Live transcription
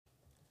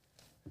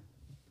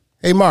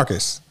Hey,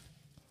 Marcus,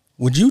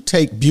 would you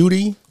take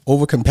beauty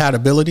over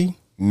compatibility?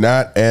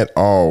 Not at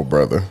all,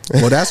 brother.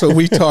 Well, that's what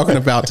we're talking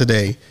about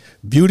today.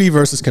 Beauty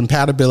versus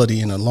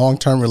compatibility in a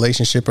long-term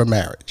relationship or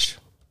marriage.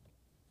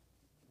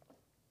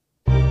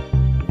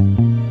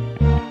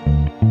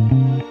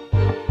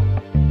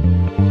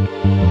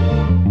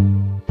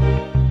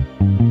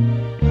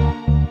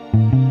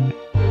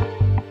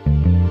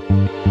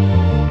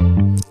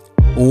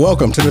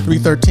 Welcome to the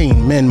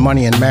 313 Men,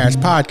 Money, and Marriage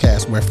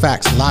podcast, where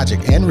facts,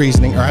 logic, and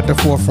reasoning are at the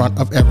forefront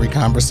of every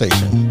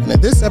conversation. And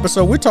in this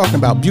episode, we're talking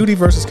about beauty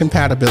versus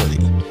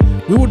compatibility.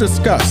 We will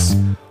discuss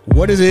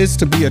what it is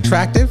to be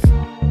attractive,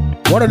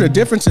 what are the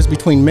differences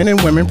between men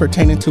and women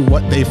pertaining to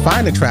what they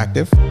find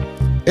attractive,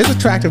 is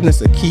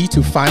attractiveness a key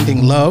to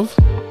finding love,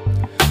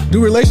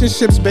 do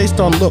relationships based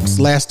on looks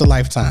last a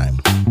lifetime,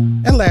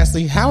 and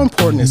lastly, how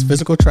important is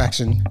physical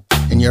attraction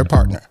in your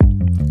partner?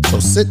 So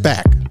sit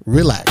back,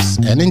 relax,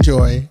 and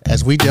enjoy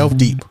as we delve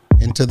deep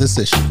into this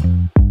issue.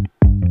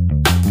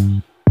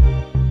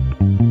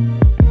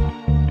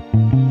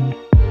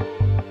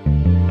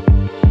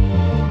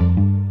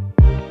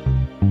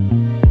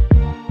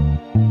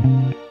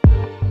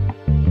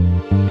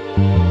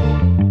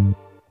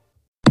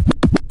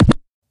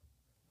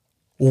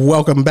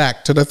 Welcome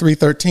back to the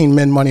 313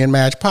 Men, Money, and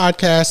Marriage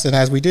podcast. And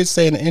as we did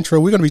say in the intro,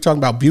 we're going to be talking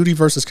about beauty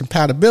versus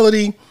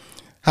compatibility,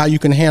 how you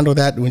can handle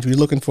that when you're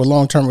looking for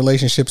long-term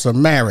relationships or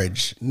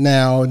marriage.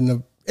 Now, in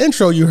the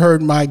intro, you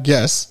heard my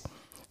guess.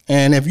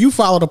 And if you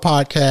follow the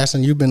podcast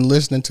and you've been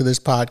listening to this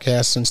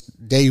podcast since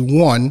day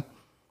one,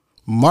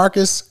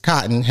 Marcus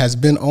Cotton has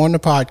been on the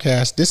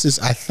podcast. This is,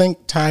 I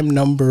think, time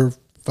number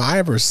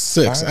 5 or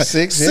 6.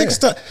 6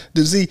 times.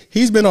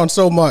 He's been on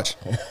so much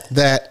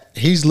that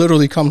he's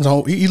literally comes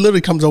home. He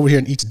literally comes over here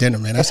and eats dinner,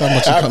 man. That's how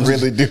much he comes. I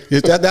really do.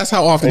 That's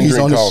how often he's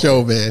on the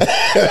show, man.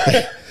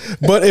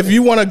 But if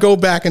you want to go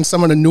back and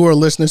some of the newer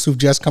listeners who've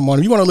just come on,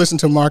 if you want to listen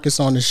to Marcus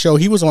on the show,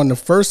 he was on the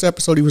first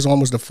episode. He was on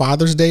was the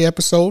Father's Day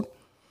episode.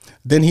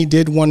 Then he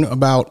did one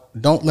about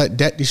don't let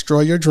debt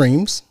destroy your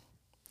dreams.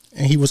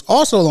 And he was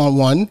also on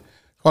one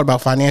called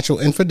about financial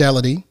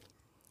infidelity.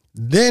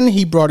 Then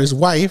he brought his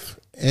wife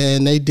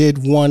and they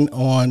did one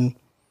on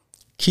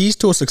keys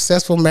to a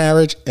successful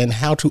marriage and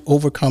how to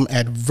overcome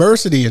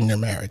adversity in your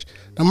marriage.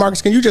 Now,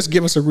 Marcus, can you just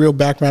give us a real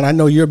background? I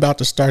know you're about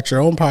to start your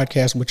own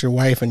podcast with your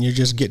wife and you're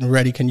just getting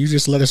ready. Can you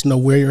just let us know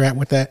where you're at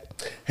with that?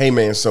 Hey,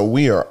 man, so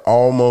we are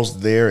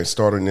almost there at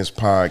starting this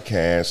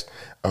podcast.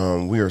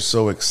 We are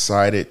so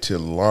excited to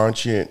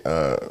launch it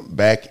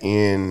back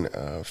in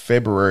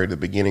February, the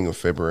beginning of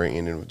February,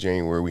 ending of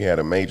January. We had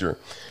a major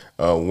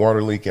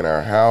water leak in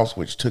our house,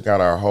 which took out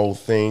our whole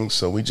thing.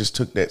 So we just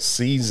took that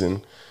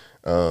season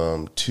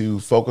to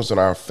focus on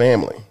our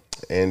family.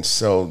 And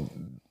so,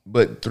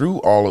 but through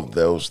all of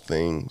those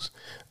things,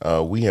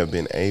 we have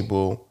been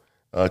able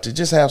to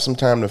just have some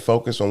time to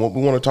focus on what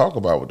we want to talk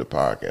about with the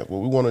podcast,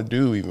 what we want to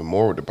do even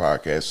more with the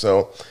podcast.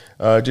 So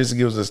it just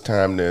gives us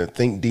time to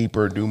think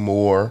deeper, do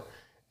more,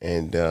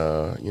 and,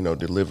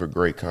 deliver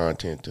great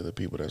content to the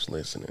people that's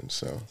listening.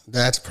 So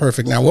that's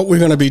perfect. Now, what we're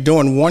going to be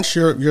doing once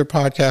your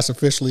podcast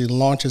officially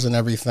launches and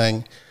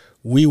everything,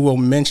 we will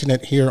mention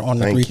it here on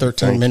the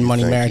 313 Men,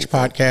 Money, Marriage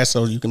podcast,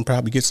 so you can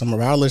probably get some of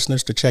our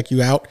listeners to check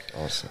you out.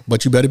 Awesome.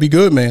 But you better be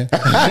good, man.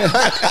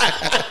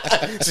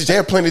 So you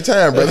have plenty of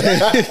time,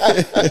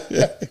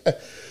 brother.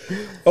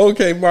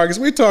 Okay, Marcus,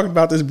 we're talking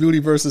about this beauty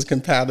versus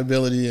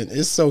compatibility, and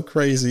it's so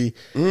crazy.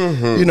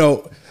 Mm-hmm. You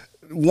know,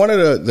 one of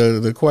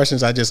the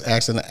questions I just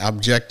asked in the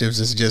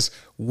objectives is just,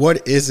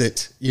 what is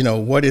it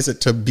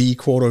to be,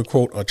 quote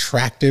unquote,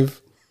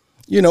 attractive?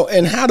 You know,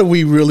 and how do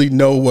we really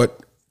know what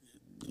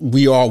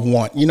we all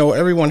want? You know,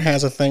 everyone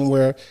has a thing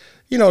where,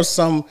 you know,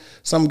 some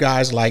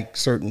guys like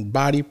certain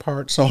body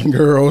parts on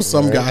girls.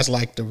 Some right. guys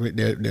like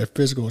their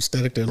physical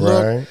aesthetic, their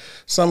look. Right.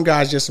 Some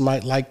guys just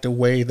might like the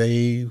way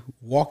they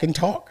walk and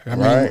talk. I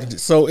mean,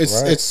 so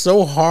it's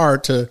so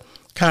hard to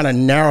kind of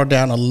narrow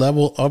down a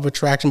level of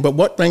attraction. But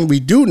one thing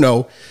we do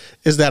know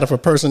is that if a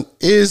person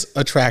is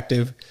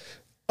attractive,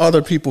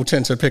 other people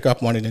tend to pick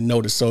up on it and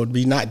notice. So it'd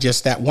be not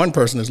just that one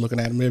person is looking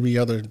at it, maybe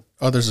others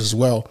as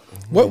well.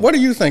 Mm-hmm. What do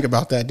you think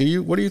about that?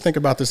 What do you think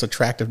about this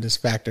attractiveness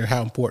factor,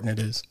 how important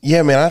it is?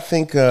 Yeah, man, I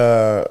think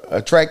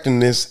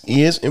attractiveness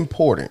is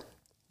important.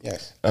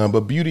 Yes.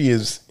 But beauty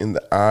is in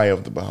the eye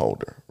of the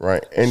beholder,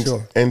 right? And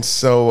sure. And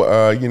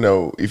so,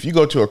 if you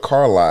go to a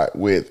car lot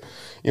with,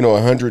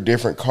 100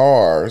 different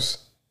cars,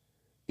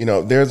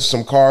 there's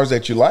some cars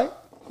that you like,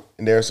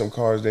 and there are some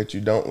cars that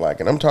you don't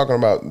like. And I'm talking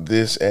about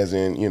this as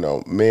in,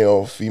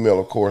 male, female,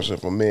 of course.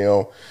 If a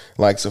male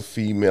likes a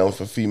female,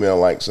 if a female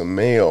likes a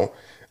male,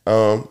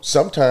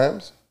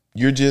 sometimes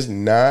you're just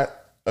not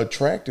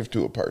attractive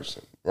to a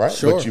person, right?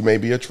 Sure. But you may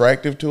be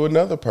attractive to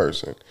another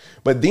person.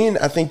 But then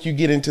I think you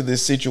get into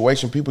this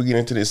situation, people get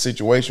into this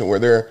situation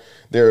where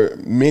they're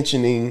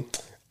mentioning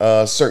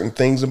certain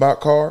things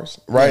about cars,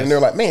 right? Yes. And they're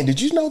like, man,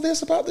 did you know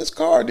this about this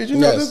car? Did you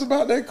know this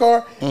about that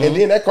car? Mm-hmm. And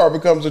then that car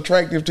becomes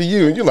attractive to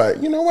you. And you're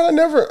like, you know what? I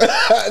never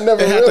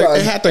realized.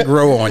 It had to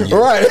grow on you.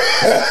 Right.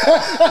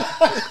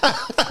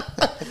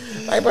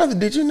 Like, hey brother,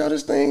 did you know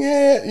this thing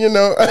had,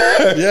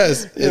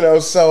 Yes.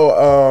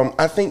 So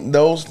I think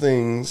those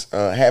things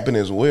happen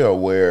as well,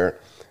 where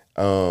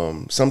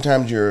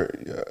sometimes you're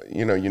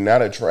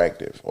not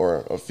attractive,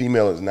 or a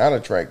female is not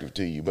attractive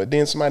to you, but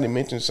then somebody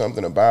mentions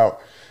something about,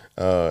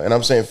 and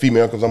I'm saying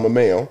female because I'm a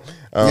male,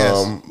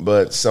 Yes.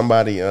 but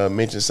somebody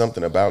mentions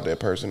something about that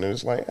person, and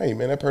it's like, hey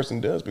man, that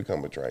person does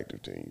become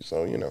attractive to you.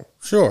 So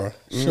Sure.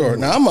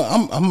 Now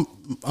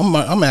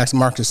I'm asking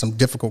Marcus some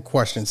difficult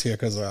questions here,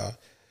 because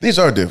these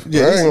are difficult.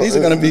 yeah, these are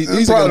going to be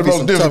probably the most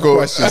some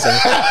difficult tough questions.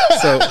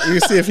 So you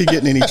see if he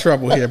getting any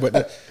trouble here.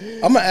 But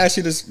I'm going to ask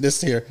you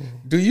this here: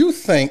 do you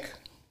think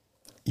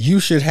you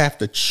should have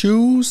to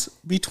choose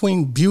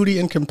between beauty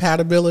and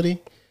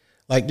compatibility?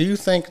 Like, do you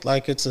think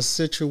like it's a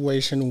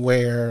situation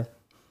where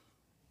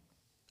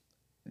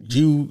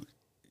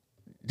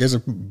there's a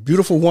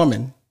beautiful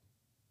woman,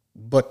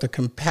 but the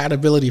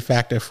compatibility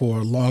factor for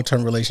a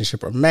long-term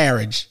relationship or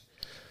marriage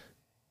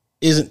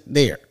isn't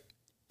there,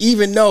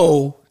 even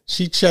though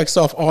she checks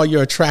off all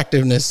your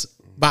attractiveness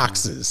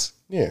boxes?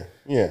 Yeah.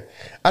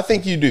 I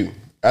think you do.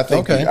 I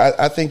think Okay.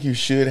 I think you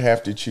should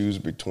have to choose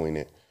between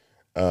it,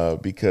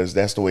 because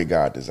that's the way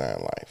God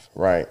designed life,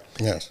 right?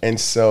 Yes. And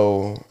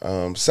so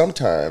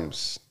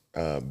sometimes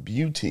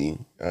beauty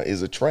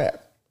is a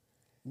trap.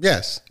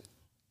 Yes.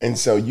 And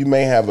so you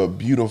may have a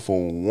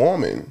beautiful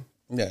woman,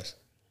 Yes.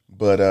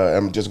 but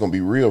I'm just gonna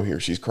be real here.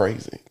 She's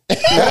crazy, right?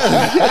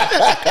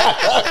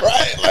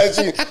 Like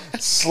she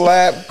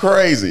slap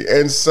crazy,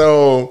 and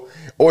so,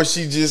 or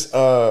she just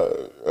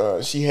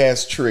she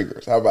has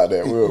triggers. How about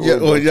that?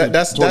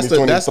 That's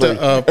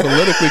the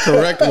politically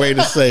correct way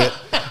to say it.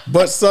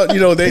 But so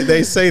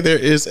they say there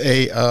is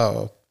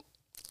a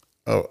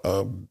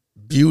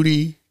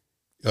beauty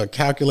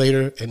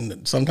calculator,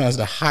 and sometimes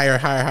the higher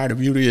the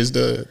beauty is,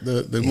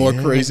 the more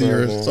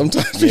crazier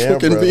sometimes people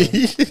can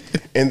be.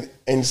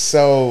 And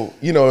so,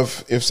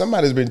 if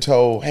somebody's been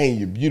told, hey,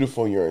 you're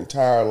beautiful your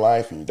entire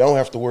life and you don't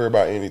have to worry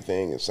about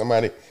anything, and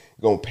somebody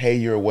gonna pay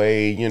your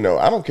way,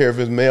 I don't care if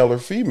it's male or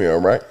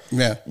female, right?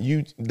 Yeah.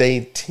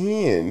 They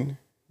tend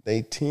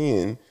to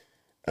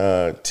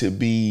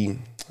be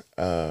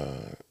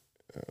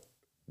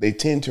they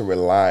tend to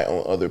rely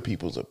on other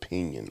people's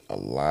opinion a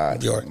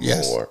lot more.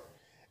 Yes.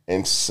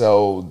 And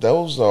so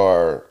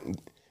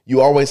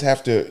you always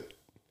have to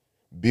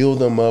build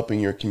them up in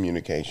your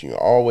communication. You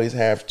always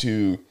have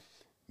to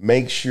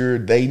make sure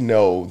they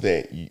know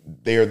that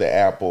they're the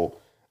apple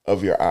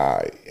of your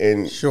eye.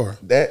 And sure,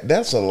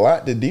 that's a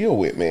lot to deal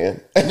with, man.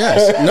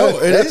 Yes. No,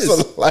 that's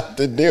a lot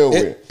to deal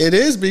with. It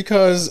is,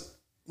 because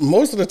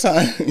most of the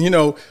time,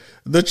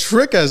 the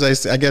trick,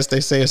 as I guess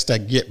they say, is to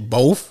get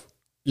both.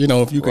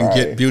 If you can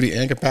get beauty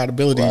and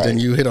compatibility, then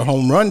you hit a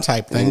home run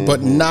type thing. Mm-hmm.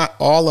 But not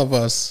all of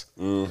us,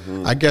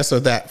 I guess,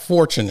 are that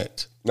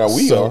fortunate. Now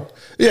we are.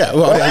 Yeah.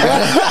 Well,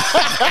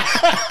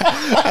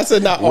 I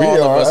said not all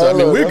of us. I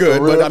mean, we're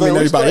good, but I mean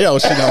everybody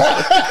else,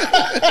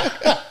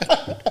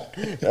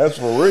 That's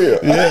for real.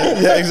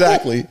 Yeah,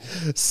 exactly.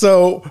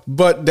 So,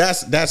 but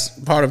that's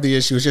part of the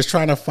issue, is just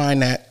trying to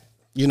find that,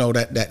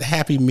 that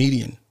happy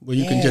median where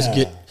you can just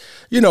get,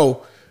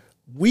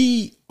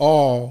 we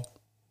all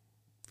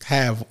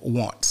have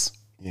wants.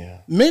 Yeah.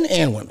 Men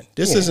and women.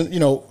 This isn't,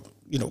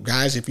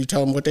 guys, if you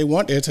tell them what they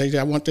want, they'll tell you,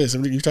 I want this.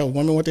 If you tell a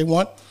woman what they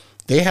want,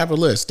 they have a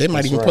list. They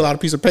might even pull out a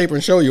piece of paper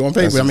and show you on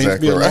paper. That's exactly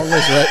it'd be a long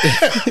list, right?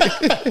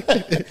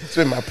 It's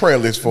been my prayer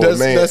list for a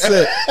man. That's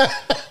it.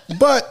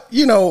 But,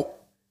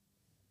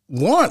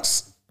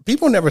 wants,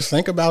 people never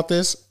think about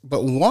this,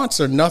 but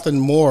wants are nothing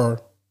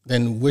more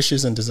than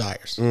wishes and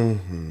desires.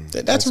 Mm-hmm.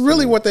 That's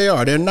really what they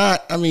are. They're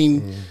not,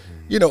 and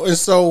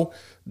so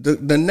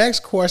the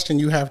next question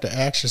you have to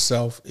ask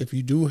yourself, if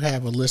you do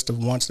have a list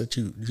of wants that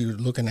you're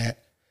looking at,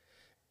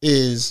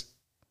 is,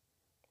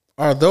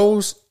 are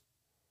those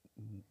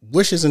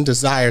wishes and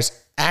desires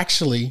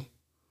actually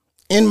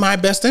in my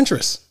best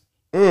interest?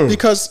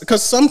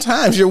 Because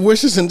sometimes your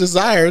wishes and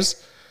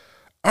desires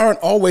aren't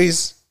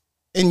always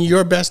in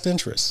your best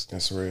interest.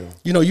 That's real.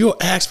 You'll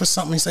ask for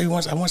something and say, I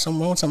want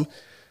something.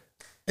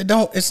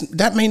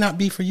 That may not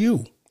be for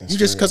you. That's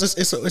just because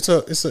it's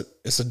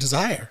a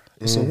desire.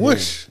 It's a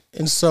wish.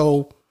 And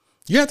so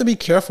you have to be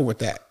careful with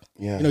that.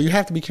 Yeah. You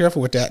have to be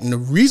careful with that. And the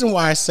reason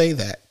why I say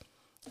that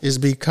is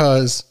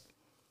because,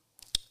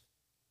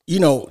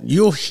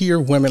 you'll hear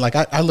women, like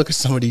I look at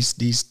some of these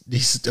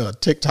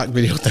TikTok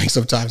video things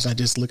sometimes. I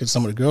just look at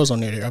some of the girls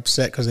on there. They're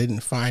upset because they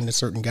didn't find a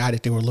certain guy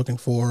that they were looking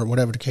for, or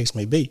whatever the case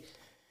may be.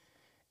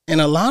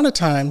 And a lot of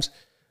times,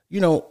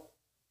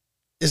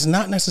 it's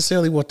not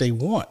necessarily what they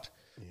want.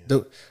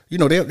 They'll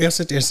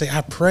sit there and say,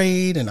 I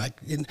prayed and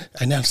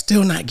I'm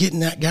still not getting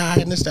that guy,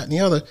 and this, that, and the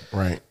other.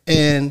 Right.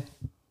 And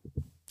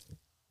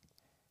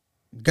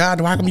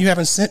God, why come you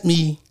haven't sent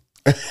me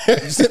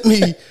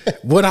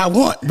what I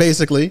want,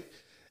 basically?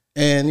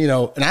 And,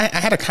 and I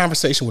had a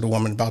conversation with a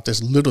woman about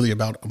this literally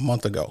about a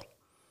month ago.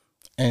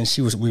 And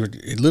we were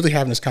literally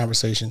having this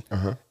conversation.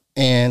 Uh-huh.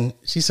 And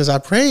she says, I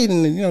prayed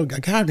and,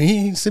 God,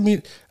 he sent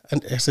me.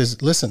 And I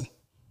says, listen,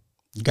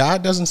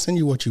 God doesn't send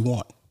you what you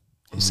want.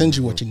 He sends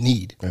you what you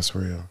need. That's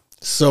real.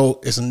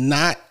 So it's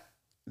not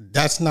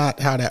that's not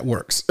how that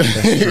works.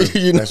 That's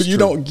true. That's You true.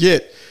 don't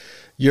get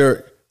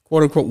your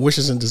quote unquote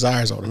wishes and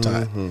desires all the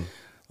time.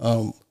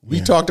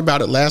 We talked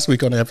about it last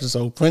week on the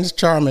episode. Prince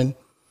Charming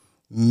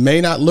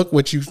may not look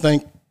what you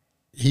think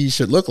he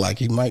should look like.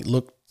 He might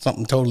look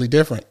something totally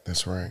different.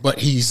 That's right. But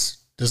he's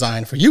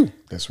designed for you.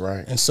 That's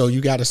right. And so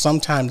you got to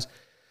sometimes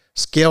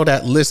scale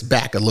that list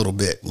back a little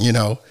bit,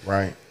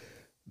 Right.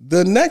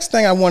 The next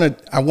thing I want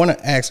to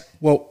ask,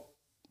 well,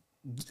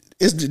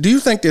 do you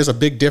think there's a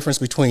big difference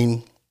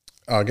between,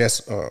 I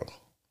guess,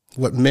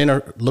 what men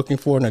are looking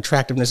for in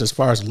attractiveness as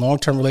far as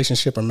long-term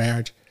relationship or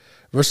marriage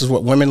versus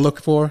what women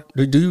look for?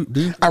 Do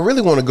you? I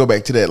really want to go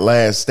back to that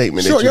last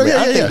statement that you made.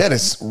 I think that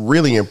is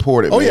really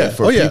important,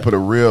 for people to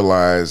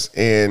realize.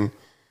 And,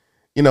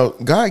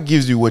 God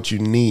gives you what you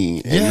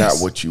need and not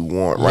what you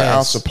want, right?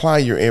 I'll supply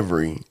your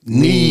every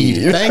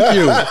need. Thank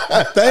you.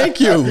 Thank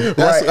you.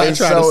 That's what I'm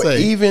trying to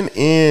say. Even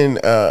in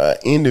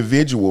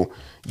individual,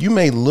 you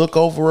may look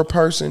over a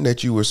person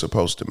that you were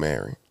supposed to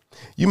marry.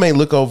 You may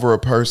look over a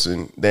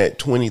person that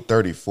 20,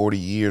 30, 40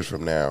 years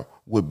from now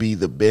would be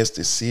the best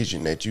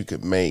decision that you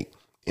could make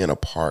in a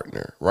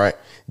partner, right?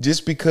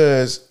 Just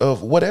because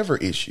of whatever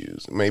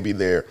issues. Maybe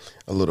they're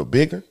a little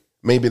bigger.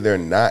 Maybe they're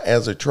not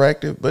as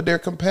attractive, but they're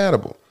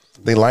compatible.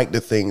 They like the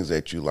things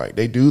that you like.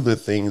 They do the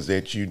things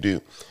that you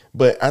do.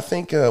 But I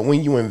think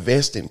when you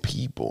invest in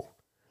people,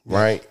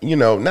 right,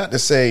 not to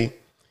say,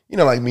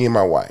 like me and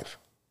my wife,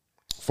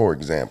 for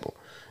example,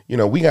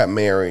 we got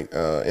married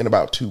in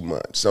about 2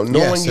 months. So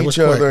knowing each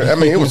other, I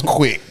mean, it was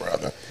quick,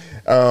 brother.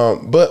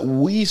 But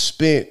we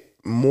spent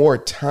more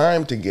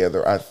time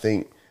together, I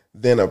think,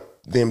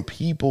 than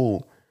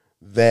people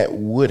that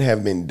would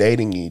have been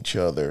dating each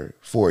other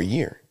for a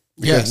year.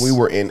 Because we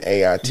were in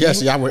AIT.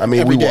 Yes, yeah, I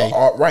mean, we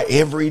were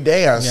every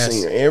day I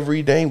seen her.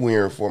 Every day we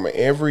were for me.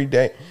 Every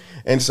day.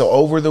 And so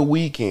over the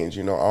weekends,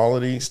 all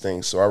of these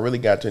things. So I really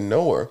got to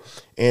know her.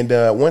 And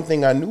one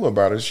thing I knew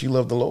about her, she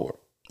loved the Lord.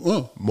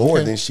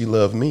 More than she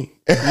loved me.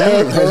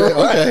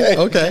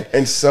 Okay.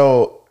 And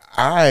so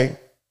I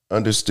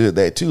understood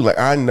that too. Like,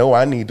 I know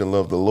I need to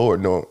love the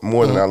Lord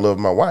more than I love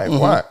my wife.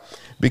 Why?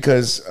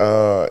 Because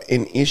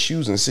in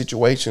issues and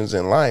situations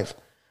in life,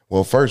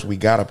 well, first we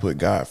got to put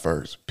God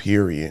first,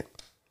 period.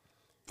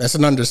 That's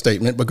an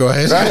understatement, but go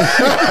ahead.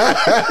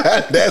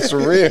 That's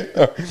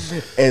real.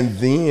 And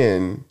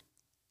then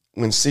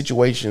when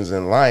situations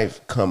in life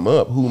come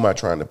up, who am I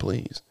trying to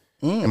please?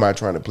 Am I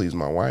trying to please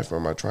my wife or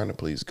am I trying to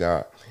please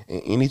God?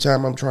 And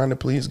anytime I'm trying to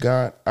please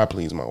God, I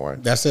please my wife.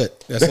 That's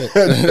it. That's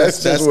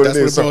what it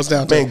is. Boils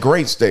down to. Man,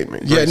 great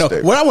statement.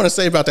 What I want to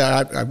say about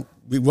that,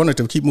 we wanted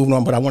to keep moving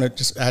on, but I want to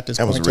just add this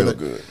point. That was real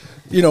good.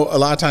 A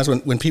lot of times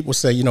when people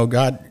say,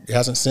 God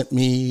hasn't sent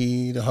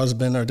me the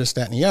husband or this,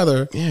 that, and the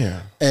other.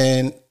 Yeah.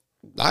 And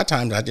a lot of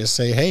times I just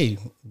say, hey,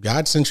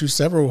 God sent you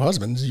several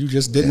husbands. You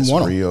just didn't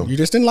want them. You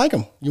just didn't like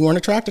them. You weren't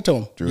attracted to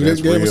them.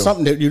 There was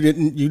something that you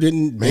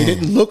didn't, they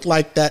didn't look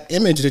like that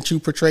image that you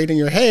portrayed in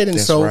your head. And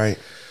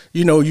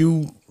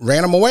you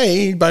ran them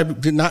away by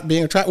not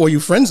being attracted, or you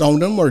friend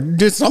zoned them or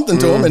did something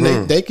to them,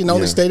 and they can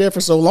only stay there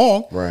for so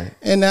long. Right.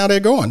 And now they're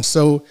gone.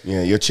 So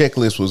your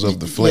checklist was of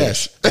the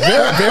flesh.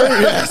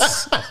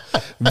 Yes.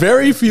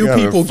 Very few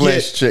people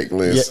flesh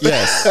checklist.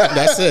 Yes,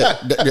 that's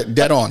it.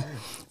 Dead on.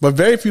 But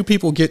very few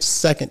people get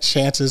second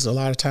chances a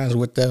lot of times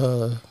with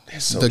the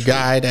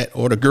guy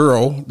or the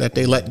girl that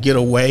they let get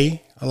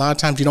away. A lot of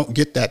times you don't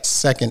get that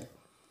second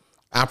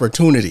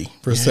opportunity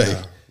per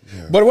se.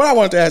 Yeah. But what I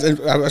wanted to ask, and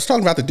I was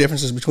talking about the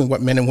differences between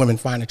what men and women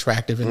find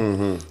attractive.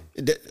 And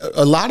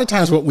a lot of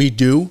times what we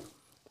do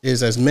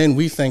is, as men,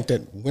 we think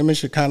that women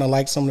should kind of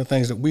like some of the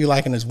things that we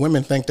like. And as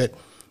women think that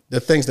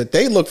the things that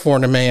they look for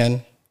in a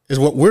man is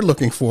what we're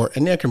looking for.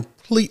 And they're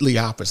completely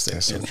opposite.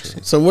 That's so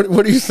true. So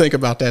what do you think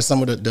about that?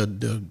 Some of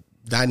the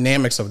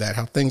dynamics of that,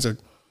 how things are,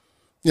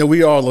 we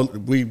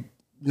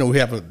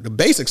have the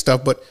basic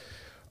stuff, but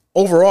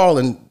overall,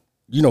 and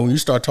when you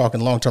start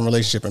talking long-term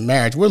relationship and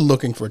marriage, we're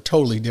looking for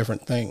totally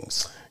different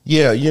things.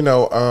 Yeah.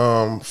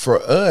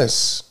 For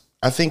us,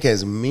 I think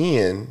as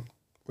men,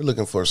 we're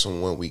looking for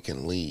someone we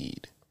can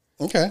lead.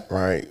 Okay.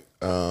 Right.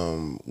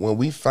 When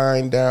we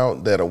find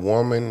out that a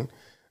woman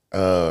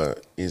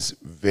is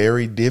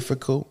very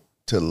difficult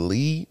to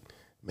lead,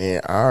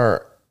 man,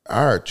 our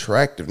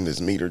attractiveness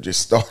meter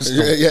just starts to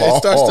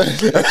fall. It starts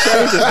to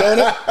change, don't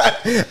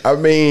it? I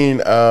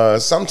mean,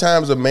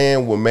 sometimes a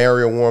man will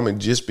marry a woman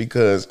just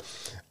because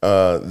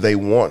they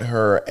want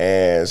her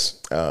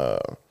as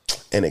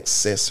an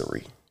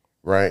accessory,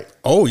 right?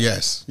 Oh,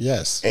 yes.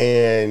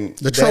 And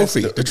the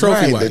trophy wife.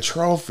 The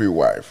trophy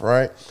wife,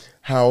 right?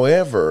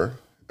 However,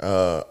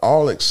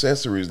 all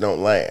accessories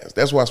don't last.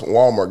 That's why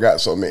Walmart got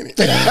so many.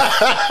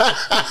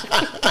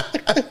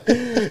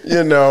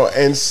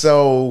 And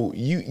so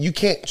you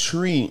can't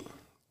treat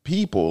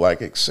people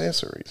like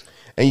accessories,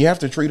 and you have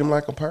to treat them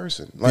like a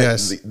person. Like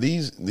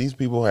these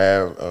people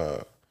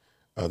have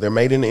they're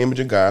made in the image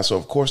of God, so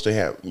of course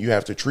you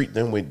have to treat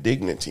them with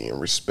dignity and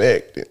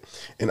respect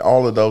and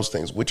all of those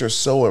things, which are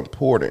so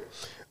important.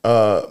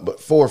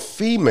 But for a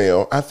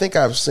female, I think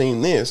I've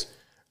seen this.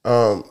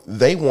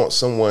 They want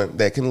someone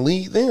that can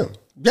lead them.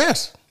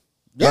 Yes.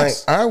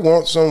 Yes. Like, I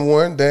want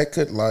someone that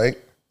could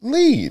like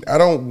lead. I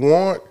don't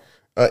want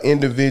an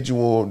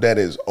individual that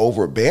is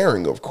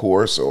overbearing, of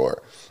course,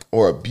 or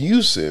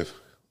abusive,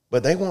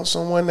 but they want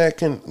someone that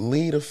can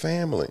lead a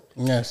family.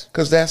 Yes.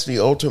 Because that's the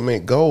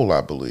ultimate goal,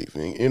 I believe.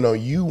 You know,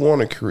 you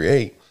want to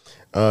create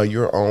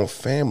your own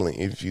family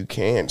if you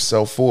can.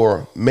 So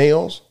for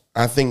males,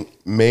 I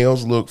think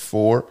males look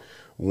for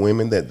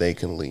women that they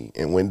can lead.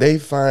 And when they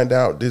find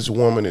out this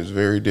woman is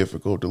very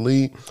difficult to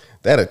lead,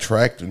 that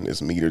attractiveness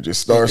meter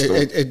just starts to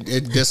it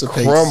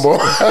dissipates,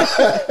 crumble.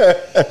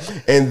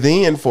 And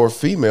then for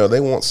female, they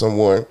want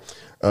someone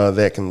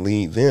that can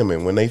lead them.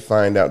 And when they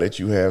find out that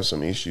you have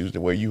some issues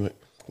where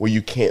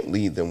you can't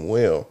lead them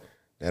well,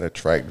 that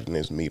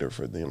attractiveness meter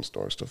for them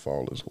starts to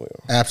fall as well.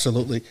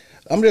 Absolutely.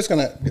 I'm just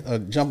going to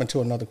jump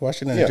into another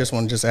question, and I just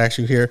want to just ask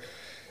you here: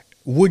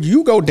 would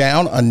you go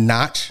down a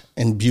notch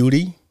in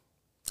beauty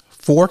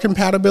for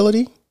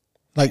compatibility?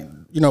 Like,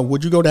 you know,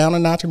 would you go down a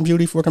notch in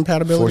beauty for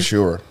compatibility? For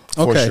sure.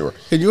 Okay. For sure.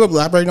 Can you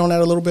elaborate on that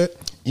a little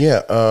bit?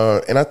 Yeah.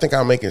 And I think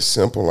I'll make it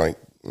simple like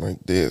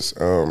this.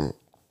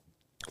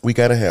 We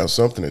got to have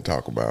something to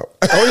talk about.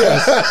 Oh,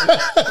 yes.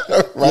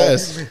 Right?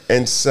 Yes.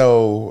 And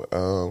so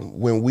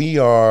when we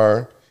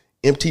are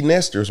empty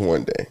nesters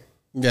one day,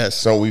 yes.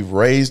 So we've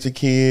raised the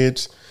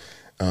kids,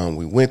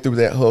 we went through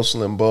that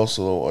hustle and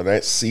bustle or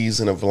that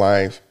season of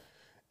life,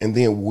 and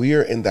then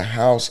we're in the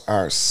house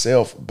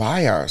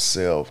by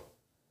ourselves.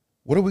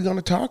 What are we going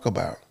to talk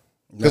about?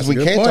 Because we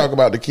can't talk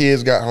about the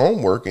kids got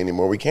homework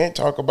anymore. We can't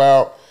talk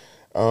about,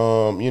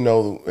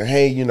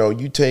 hey,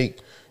 you take,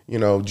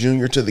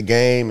 Junior to the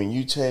game and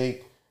you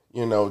take,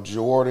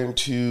 Jordan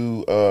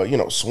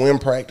to, swim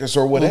practice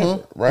or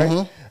whatever,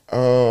 right?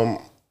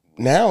 Mm-hmm.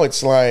 Now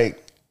it's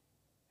like,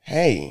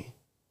 hey,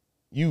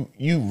 you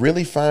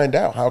really find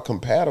out how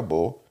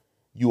compatible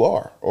you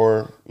are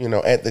or,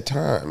 at the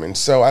time. And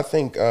so I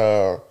think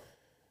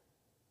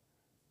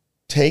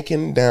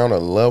taking down a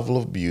level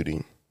of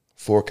beauty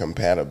for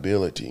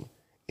compatibility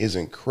is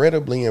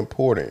incredibly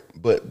important,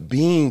 but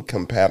being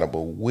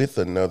compatible with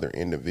another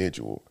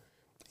individual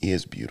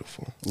is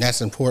beautiful. That's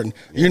important.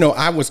 Yeah.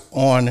 I was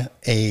on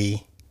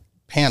a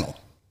panel.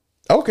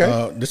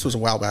 Okay. This was a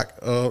while back.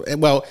 It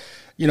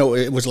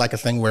was like a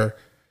thing where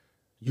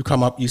you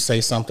come up, you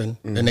say something,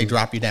 mm-hmm. then they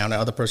drop you down. The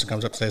other person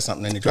comes up, says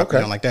something, then they drop you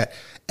down like that.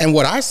 And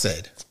what I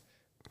said,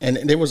 and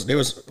there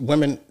was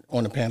women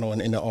on the panel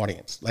and in the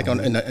audience, like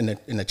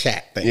mm-hmm. in the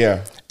chat thing.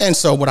 Yeah. And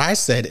so what I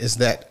said is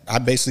that I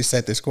basically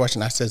said this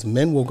question. I says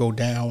men will go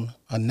down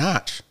a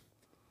notch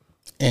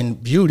in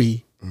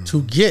beauty mm-hmm.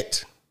 to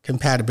get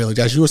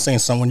compatibility. As you were saying,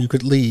 someone you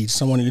could lead,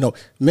 someone,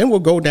 men will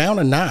go down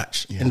a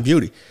notch in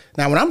beauty.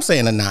 Now, when I'm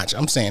saying a notch,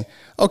 I'm saying,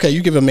 okay,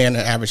 you give a man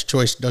an average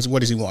choice. What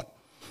does he want?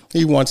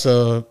 He wants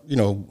a,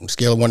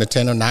 scale of 1 to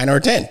 10 or 9 or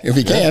 10 if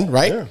he can,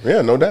 right?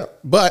 Yeah, no doubt.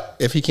 But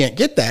if he can't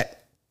get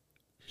that,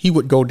 he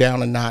would go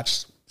down a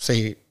notch,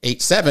 say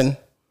 8, 7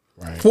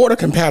 for the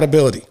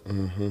compatibility.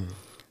 Mm-hmm.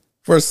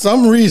 For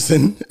some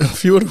reason, a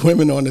few of the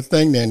women on the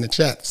thing there in the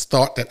chat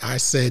thought that I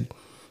said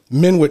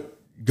men would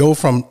go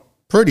from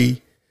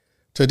pretty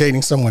to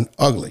dating someone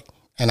ugly.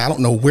 And I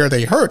don't know where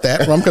they heard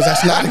that from because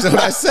that's not exactly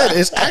what I said.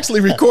 It's actually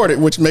recorded,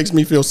 which makes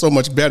me feel so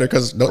much better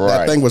because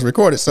that thing was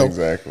recorded. So,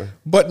 exactly.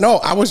 But no,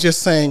 I was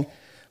just saying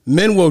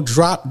men will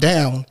drop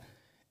down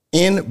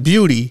in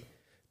beauty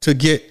to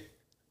get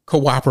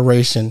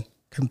cooperation,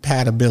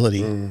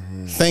 compatibility,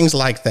 mm-hmm. things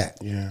like that.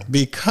 Yeah.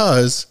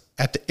 Because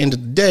at the end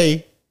of the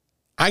day,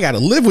 I got to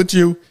live with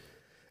you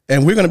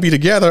and we're going to be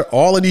together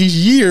all of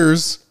these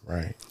years.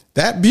 Right.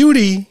 That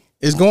beauty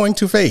is going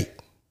to fade.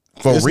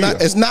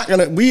 It's not going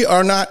to, we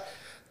are not,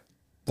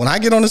 when I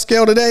get on the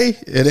scale today,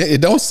 it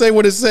don't say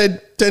what it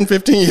said 10,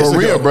 15 years ago. For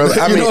real, brother.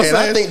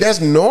 I think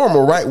that's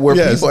normal, right? Where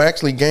people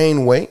actually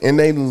gain weight and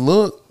they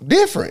look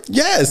different.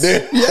 Yes.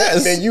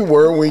 Than you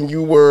were when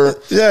you were,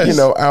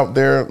 out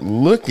there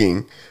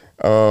looking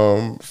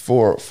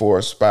for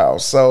a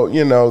spouse. So,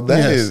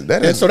 that is.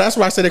 And so that's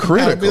why I said the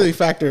compatibility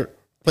factor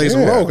plays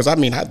a role. Because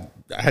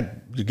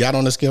you got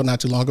on the scale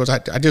not too long ago.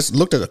 I just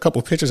looked at a couple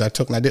of pictures I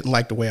took and I didn't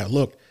like the way I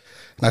looked.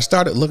 And I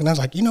started looking, I was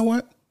like, you know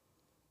what?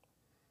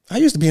 I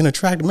used to be an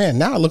attractive man.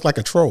 Now I look like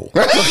a troll.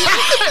 Like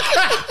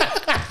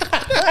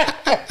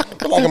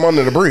I'm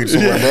under the bridge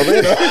somewhere,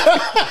 brother.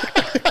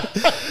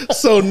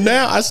 So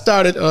now I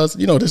started,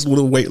 this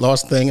little weight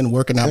loss thing and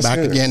working out back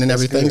again and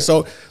everything.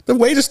 So the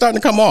weight is starting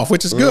to come off,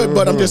 which is good. Mm-hmm.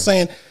 But I'm just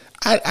saying,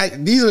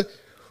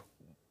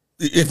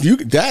 if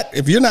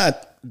you're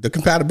not, the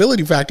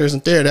compatibility factor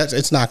isn't there,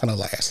 it's not going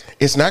to last.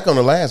 It's not going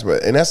to last,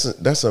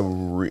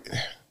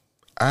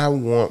 I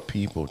want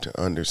people to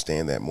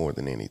understand that more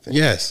than anything.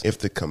 Yes. If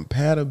the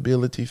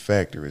compatibility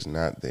factor is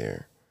not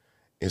there,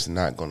 it's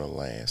not going to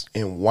last.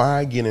 And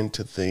why get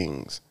into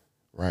things,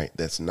 right,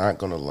 that's not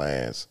going to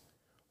last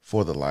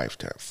for a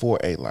lifetime?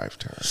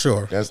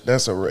 Sure.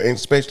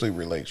 Especially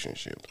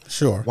relationships.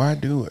 Sure. Why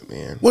do it,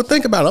 man? Well,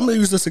 think about it. I'm going to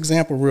use this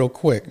example real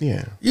quick.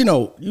 Yeah.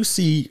 You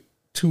see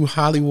two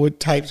Hollywood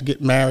types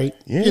get married.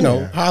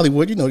 Yeah.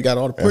 Hollywood, you got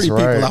all the pretty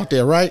people out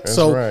there, right? That's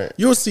right.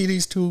 You'll see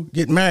these two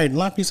get married. And a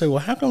lot of people say, well,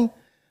 how come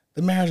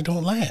the marriage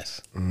don't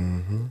last.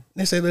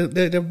 They say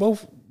they're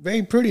both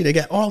very pretty. They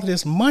got all of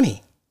this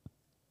money,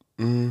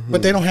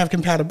 but they don't have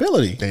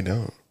compatibility. They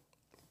don't.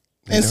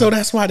 So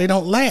that's why they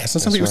don't last.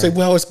 And some people say,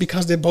 well, it's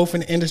because they're both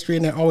in the industry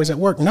and they're always at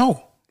work.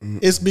 No,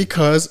 it's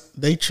because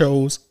they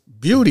chose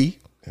beauty.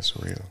 That's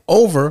real.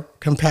 Over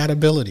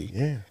compatibility.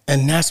 Yeah.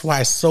 And that's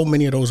why so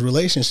many of those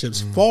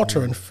relationships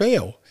falter and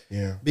fail.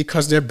 Yeah.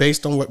 Because they're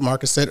based on what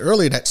Marcus said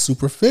earlier, that's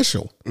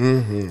superficial.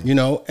 You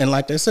know, and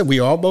like I said, we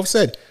all both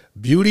said,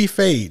 beauty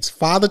fades.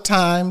 Father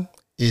Time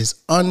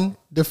is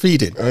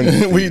undefeated.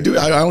 We do.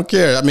 I don't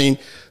care. I mean,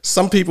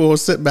 some people will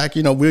sit back,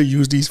 you know, we'll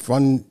use these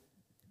fun,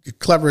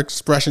 clever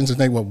expressions and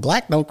think, well,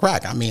 black don't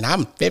crack. I mean,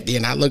 I'm 50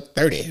 and I look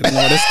 30 and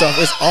all this stuff.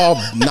 It's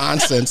all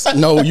nonsense.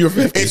 No, you're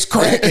 50. It's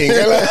cracking.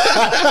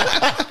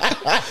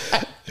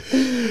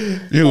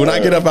 Dude, when I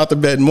get up out the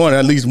bed in the morning,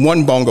 at least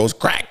one bone goes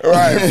crack.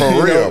 Right,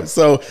 for real. Know?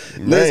 So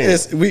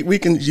we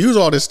can use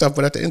all this stuff,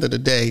 but at the end of the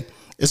day,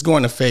 it's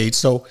going to fade.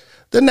 So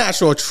the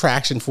natural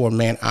attraction for a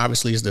man,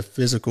 obviously, is the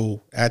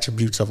physical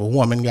attributes of a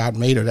woman. God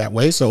made her that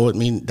way. So, I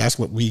mean, that's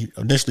what we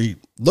initially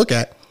look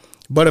at.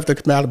 But if the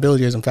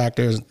compatibility is, in fact,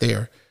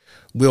 there,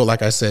 we'll,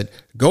 like I said,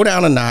 go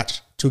down a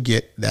notch to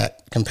get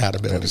that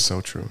compatibility. That is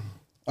so true.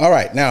 All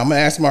right. Now, I'm going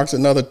to ask Marcus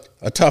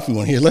a tough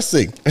one here. Let's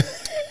see.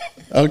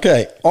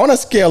 Okay. On a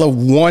scale of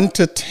 1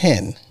 to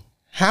 10,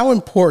 how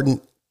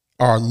important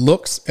are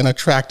looks and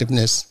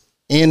attractiveness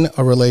in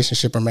a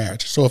relationship or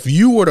marriage? So if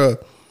you were to,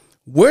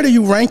 where do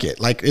you rank it?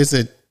 Like, is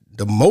it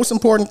the most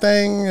important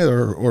thing?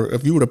 Or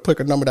if you were to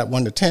pick a number that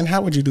 1 to 10,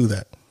 how would you do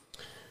that?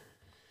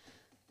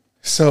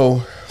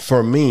 So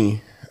for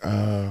me,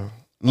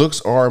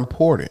 looks are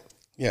important.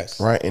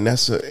 Yes. Right. And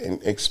that's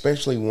and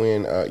especially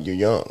when you're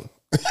young.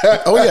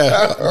 Oh,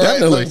 yeah.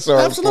 Definitely.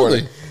 Absolutely.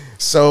 Important.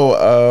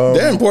 So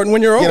they're important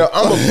when you're old. You know,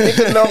 I'm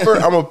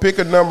gonna pick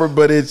a number.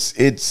 But it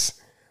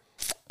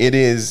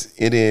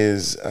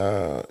is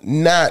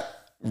not,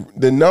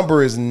 the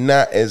number is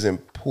not as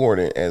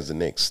important as the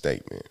next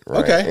statement.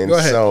 Right? Okay. And go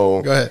ahead.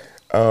 so go ahead.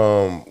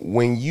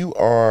 When you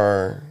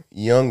are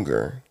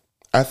younger,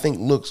 I think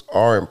looks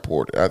are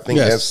important. I think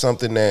that's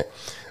something that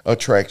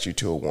attracts you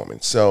to a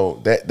woman. So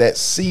that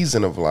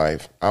season of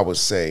life, I would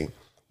say,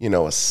 you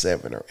know, a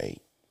 7 or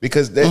 8,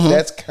 because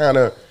that's kind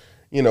of,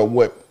 you know,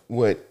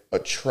 what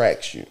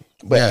attracts you.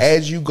 But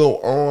as you go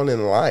on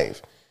in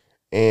life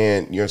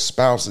and your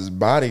spouse's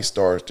body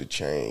starts to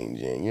change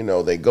and, you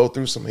know, they go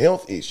through some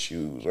health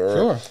issues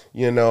or,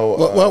 you know,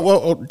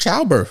 well,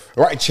 childbirth,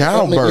 right.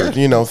 Childbirth,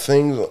 you know,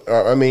 things.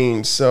 I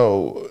mean,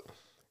 so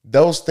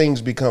those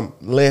things become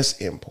less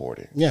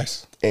important.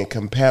 Yes. And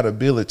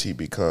compatibility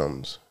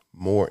becomes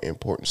more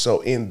important.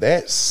 So in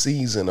that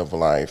season of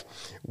life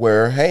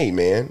where, hey,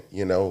 man,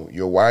 you know,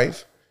 your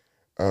wife,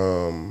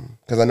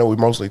 because I know we're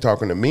mostly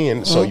talking to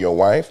men, so your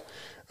wife,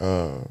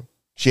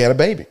 she had a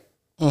baby.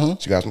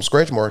 She got some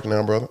stretch marks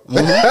now, brother.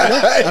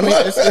 I mean,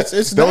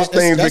 it's those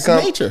things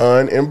become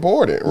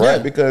unimportant, right?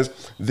 Yeah.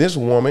 Because this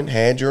woman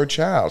had your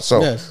child.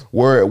 So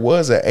where it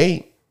was an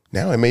 8,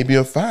 now it may be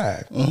a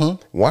 5.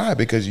 Why?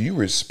 Because you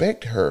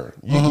respect her.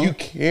 You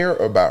care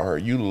about her.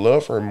 You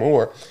love her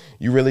more.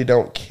 You really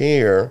don't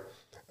care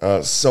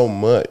so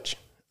much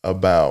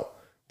about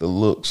the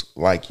looks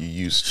like you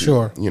used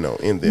to, you know,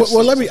 in this.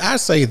 Well, I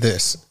say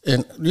this,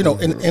 and you know,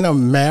 in a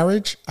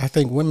marriage, I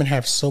think women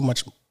have so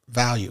much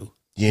value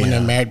when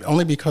they're married,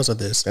 only because of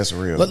this. That's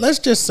real. But let's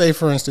just say,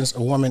 for instance,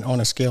 a woman on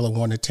a scale of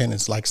 1 to 10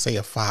 is like, say,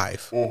 a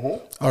 5.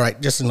 All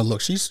right, just in the look,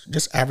 she's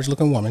just average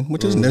looking woman,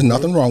 which is there's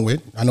nothing wrong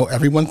with. I know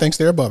everyone thinks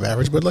they're above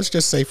average, but let's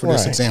just say for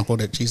this example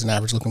that she's an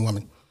average looking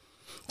woman.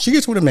 She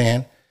gets with a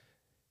man,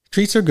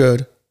 treats her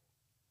good,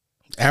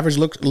 average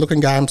looking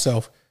guy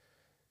himself.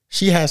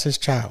 She has his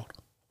child.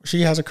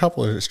 She has a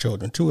couple of his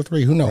children, 2 or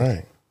 3, who knows?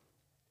 Right.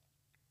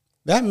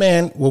 That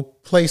man will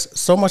place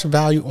so much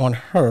value on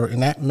her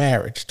in that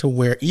marriage to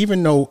where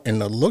even though in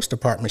the looks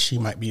department she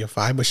might be a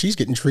 5, but she's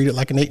getting treated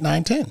like an 8,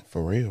 9, 10.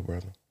 For real,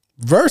 brother.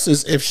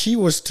 Versus if she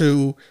was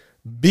to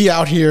be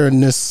out here in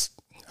this,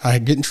 I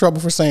get in trouble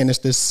for saying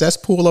this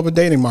cesspool of a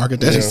dating market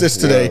that exists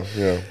today,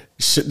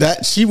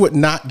 that she would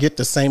not get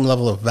the same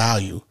level of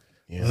value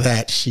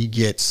that she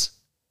gets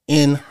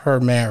in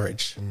her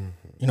marriage.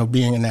 You know,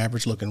 being an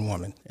average looking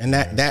woman. And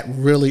that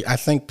really, I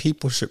think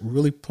people should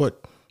really put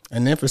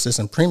an emphasis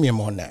and premium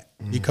on that,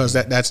 because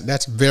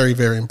that's very,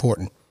 very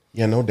important.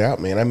 Yeah, no doubt,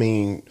 man. I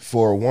mean,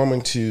 for a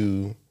woman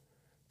to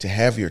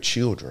have your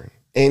children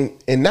and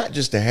not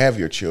just to have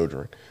your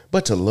children,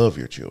 but to love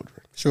your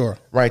children. Sure.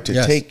 Right.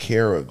 To take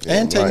care of them.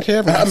 And taking care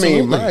of them. I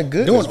mean, my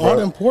goodness, doing all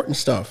the important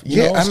stuff.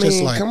 You know, I mean,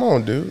 just like, come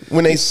on, dude.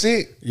 When they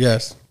sick,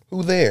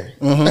 who there?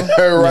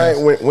 Right.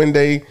 When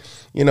they,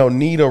 you know,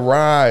 need a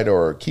ride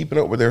or keeping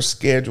up with their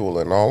schedule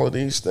and all of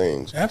these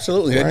things.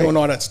 Absolutely. They're doing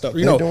all that stuff.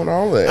 They're doing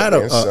all that. I had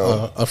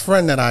a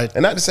friend that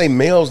and not to say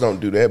males don't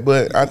do that,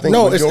 but I think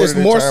it's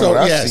more so,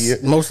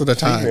 most of the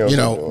time, you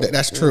know,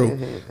 that's true.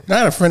 I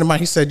had a friend of mine,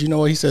 he said, you know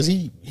what, he says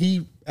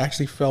he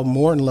actually fell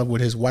more in love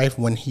with his wife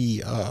when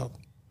she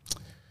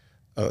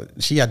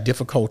had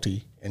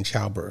difficulty in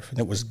childbirth, and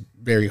it was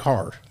very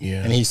hard.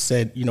 Yeah. And he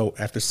said, you know,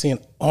 after seeing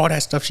all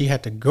that stuff she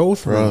had to go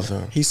through,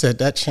 Brother. he said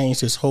that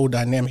changed his whole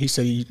dynamic. He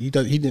said he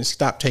didn't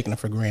stop taking it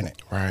for granted.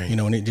 Right. You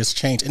know, and it just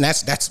changed. And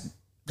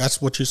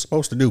that's what you're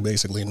supposed to do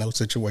basically in those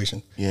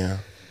situations. Yeah.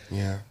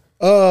 Yeah.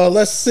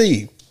 Let's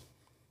see.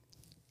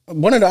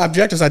 One of the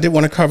objectives I did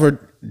want to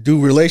cover, do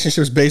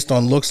relationships based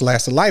on looks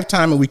last a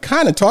lifetime? And we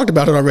kind of talked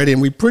about it already,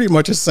 and we pretty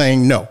much are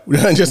saying no.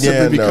 Just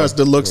simply because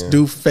the looks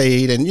do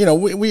fade. And, you know,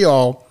 we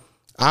all,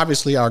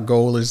 obviously our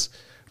goal is,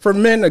 for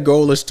men, the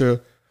goal is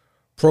to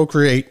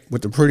procreate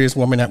with the prettiest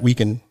woman that we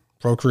can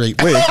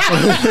procreate with.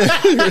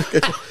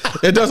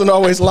 It doesn't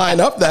always line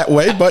up that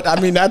way, but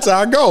I mean, that's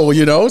our goal,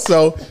 you know?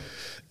 So,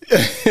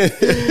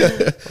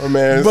 oh,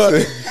 man.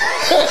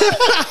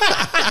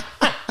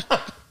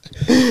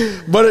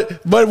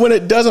 But when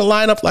it doesn't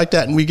line up like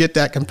that and we get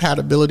that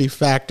compatibility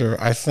factor,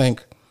 I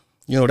think,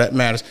 you know, that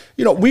matters.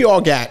 You know, we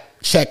all got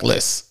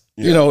checklists,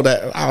 you know,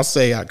 that I'll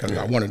say, I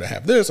wanted to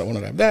have this, I wanted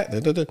to have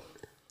that.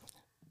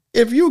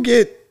 If you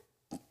get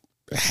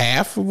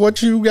half of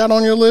what you got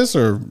on your list,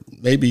 or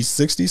maybe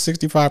 60,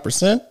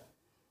 65%,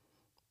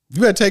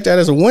 you got to take that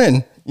as a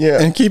win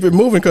and keep it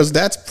moving, because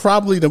that's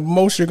probably the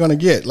most you're going to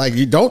get. Like,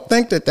 you don't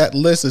think that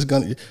list is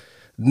going to...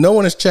 No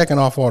one is checking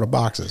off all the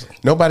boxes.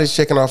 Nobody's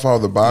checking off all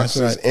the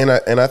boxes. Right.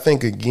 And I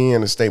think,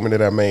 again, the statement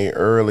that I made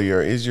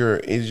earlier, is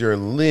your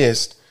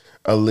list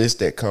a list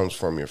that comes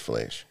from your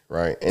flesh,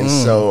 right? And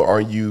so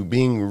are you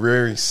being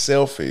very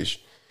selfish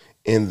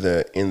in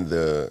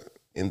the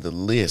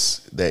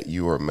list that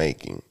you are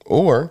making?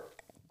 Or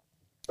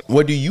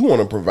what do you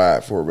want to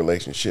provide for a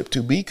relationship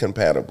to be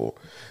compatible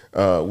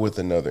with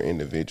another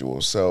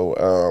individual?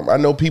 So I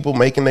know people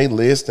making a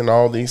list and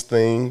all these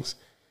things,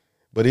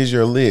 but is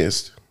your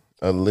list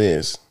a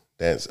list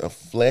that's a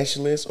flesh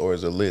list, or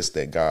is a list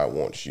that God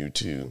wants you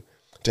to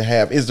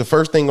have? Is the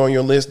first thing on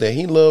your list that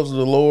he loves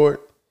the Lord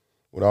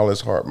with all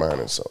his heart, mind,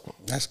 and soul?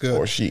 That's good.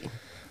 Or she.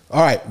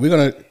 All right, we're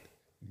going to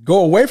go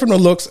away from the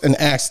looks and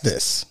ask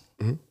this.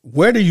 Mm-hmm.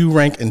 Where do you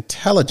rank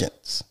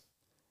intelligence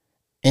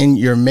in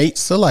your mate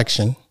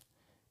selection?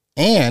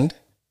 And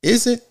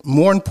is it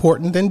more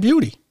important than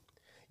beauty?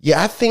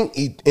 Yeah, I think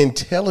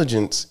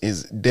intelligence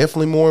is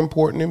definitely more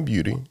important than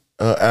beauty.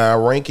 I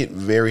rank it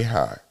very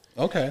high.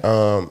 Okay.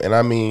 And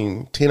I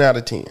mean 10 out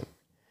of 10.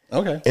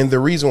 Okay. And the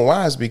reason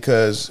why is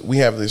because we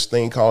have this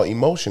thing called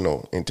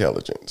emotional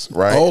intelligence,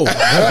 right? Oh,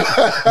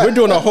 we're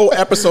doing a whole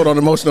episode on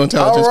emotional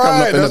intelligence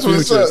coming up in the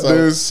future.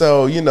 Dude.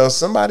 So, you know,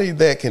 somebody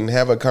that can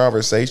have a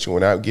conversation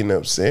without getting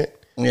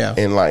upset,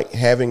 and like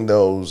having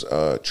those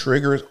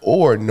triggers,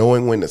 or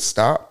knowing when to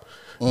stop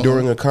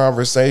during a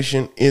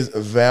conversation, is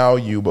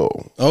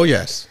valuable. Oh,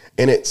 yes.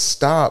 And it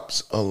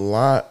stops a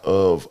lot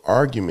of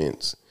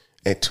arguments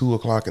at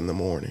 2:00 in the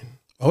morning.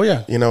 Oh,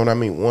 yeah. You know what I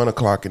mean?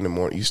 1:00 in the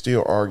morning, you're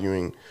still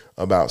arguing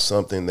about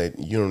something that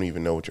you don't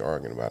even know what you're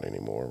arguing about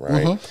anymore,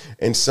 right?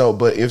 And so,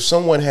 but if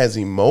someone has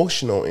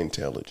emotional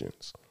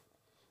intelligence,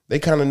 they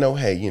kind of know,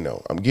 hey, you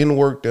know, I'm getting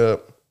worked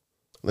up.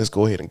 Let's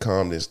go ahead and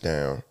calm this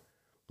down.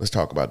 Let's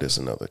talk about this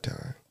another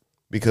time,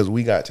 because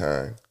we got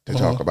time to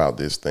talk about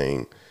this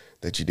thing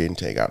that you didn't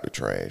take out the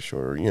trash,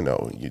 or, you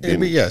know, you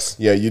didn't. Yes.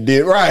 Yeah, you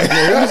did. Right.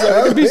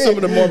 It could be some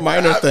of the more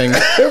minor things.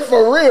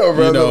 For real,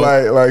 brother. You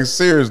know? Like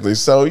seriously.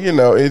 So, you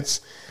know,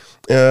 it's,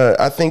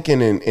 I think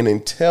in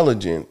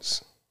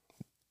intelligence,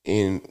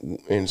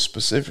 in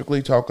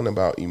specifically talking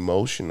about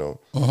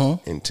emotional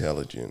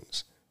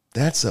intelligence,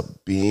 that's a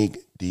big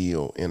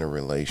deal in a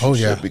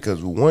relationship,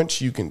 because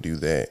once you can do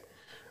that,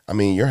 I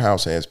mean, your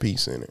house has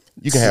peace in it.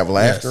 You can have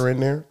laughter in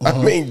there.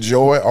 I mean,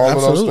 joy, all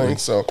of those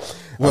things. So,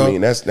 I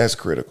mean, that's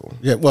critical.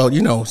 Yeah. Well,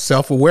 you know,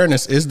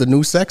 self-awareness is the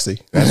new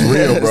sexy. That's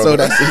real, bro. So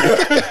that's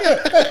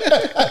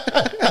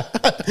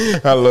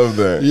I love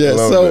that. Yeah.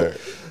 That.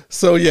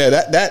 So yeah,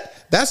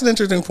 that's an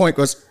interesting point,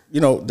 because,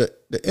 you know, the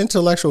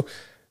intellectual,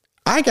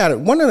 I got it.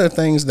 One of the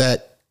things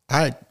that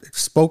I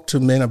spoke to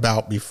men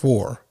about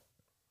before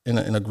in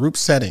a group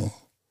setting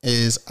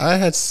is I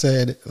had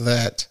said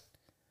that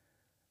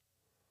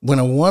when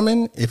a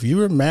woman, if you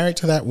were married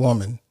to that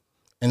woman,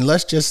 and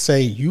let's just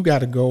say you got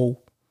to go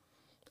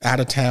out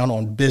of town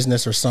on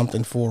business or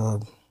something for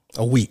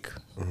a week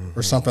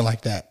or something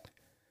like that,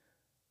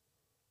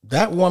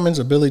 that woman's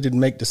ability to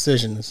make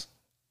decisions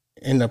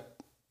in the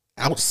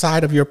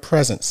outside of your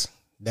presence,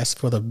 that's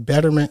for the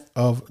betterment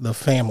of the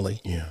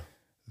family. Yeah.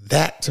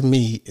 That to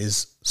me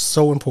is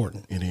so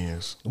important. It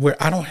is. Where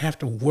I don't have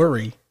to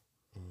worry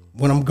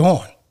when I'm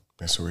gone.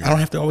 That's real. I don't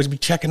have to always be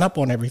checking up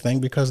on everything,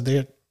 because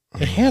they're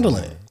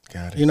handling it.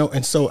 Got it. You know,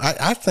 and so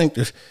I think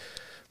that,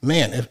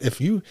 man, if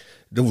you,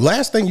 the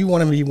last thing you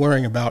want to be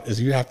worrying about is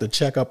you have to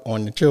check up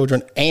on the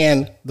children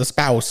and the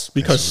spouse,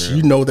 because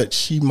you know that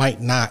she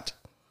might not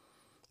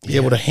be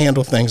able to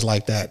handle things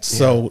like that.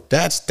 So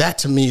that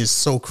to me is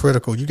so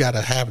critical. You got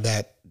to have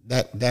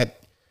that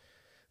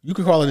you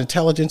could call it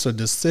intelligence or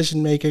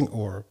decision making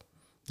or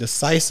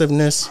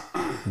decisiveness,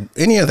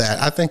 any of that.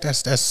 I think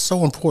that's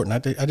so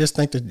important. I just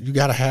think that you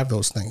got to have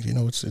those things. You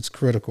know, it's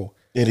critical.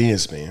 It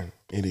is, man.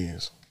 It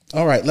is.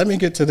 All right, let me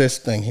get to this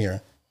thing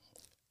here.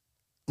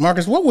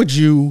 Marcus, what would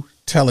you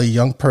tell a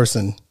young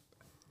person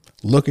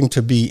looking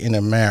to be in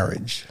a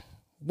marriage,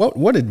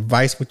 what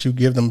advice would you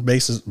give them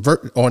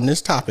on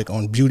this topic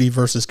on beauty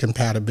versus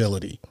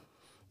compatibility?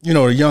 You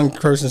know, a young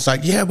person's like,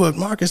 yeah, but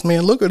Marcus,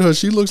 man, look at her.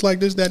 She looks like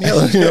this, that, and the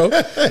other, you know?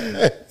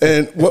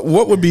 And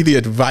what would be the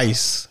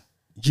advice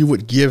you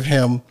would give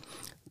him,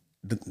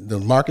 the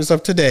Marcus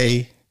of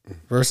today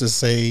versus,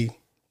 say,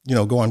 you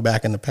know, going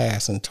back in the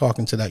past and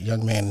talking to that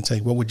young man and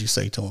say, what would you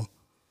say to him?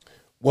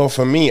 Well,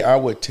 for me, I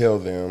would tell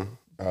them,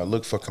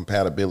 look for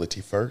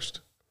compatibility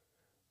first.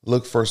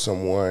 Look for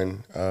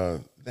someone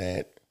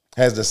that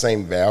has the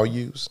same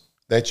values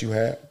that you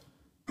have.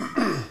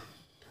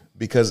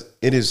 Because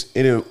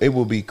it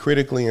will be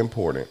critically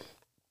important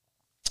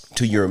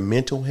to your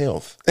mental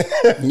health.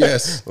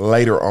 Yes.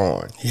 Later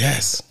on.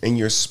 Yes. And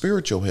your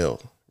spiritual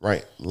health,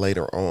 right,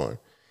 later on.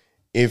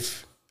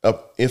 If a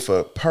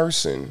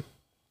person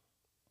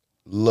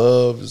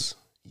loves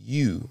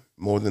you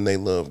more than they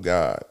love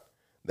God,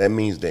 that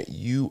means that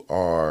you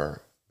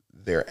are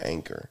their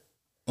anchor.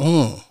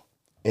 And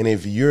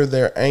if you're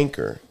their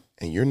anchor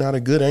and you're not a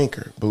good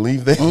anchor,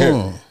 believe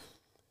that,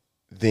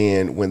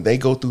 then when they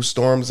go through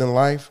storms in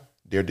life,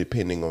 they're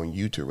depending on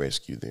you to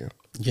rescue them.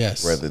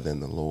 Yes. Rather than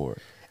the Lord.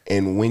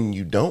 And when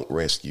you don't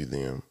rescue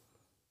them,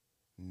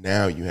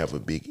 now you have a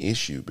big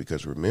issue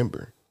because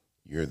remember,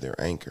 you're their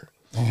anchor.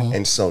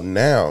 And so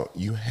now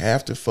you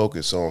have to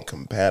focus on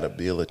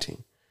compatibility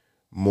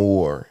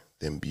more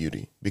than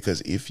beauty.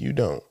 Because if you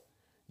don't,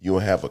 you'll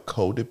have a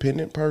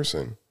codependent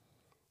person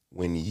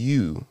when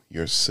you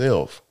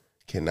yourself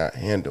cannot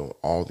handle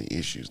all the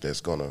issues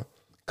that's going to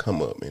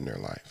come up in their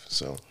life.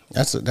 So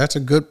that's a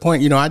good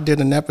point. You know, I did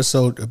an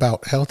episode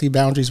about healthy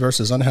boundaries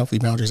versus unhealthy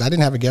boundaries. I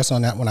didn't have a guest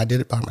on that when I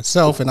did it by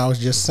myself. And I was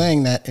just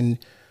saying that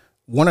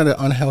one of the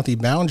unhealthy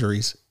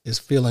boundaries is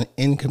feeling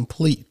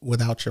incomplete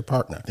without your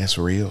partner. That's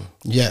real.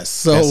 Yes.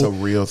 So that's a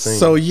real thing.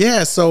 So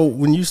yeah. So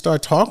when you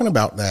start talking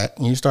about that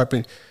and you start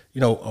being, you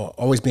know,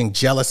 always being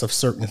jealous of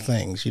certain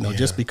things, you know,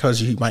 just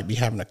because you might be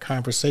having a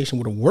conversation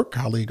with a work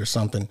colleague or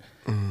something,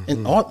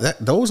 and all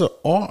that, those are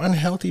all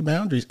unhealthy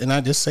boundaries. And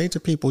I just say to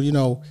people, you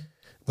know,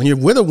 when you're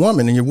with a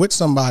woman and you're with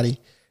somebody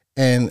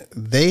and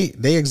they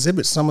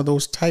exhibit some of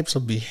those types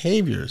of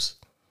behaviors,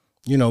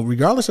 you know,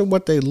 regardless of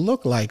what they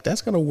look like,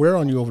 that's going to wear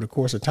on you over the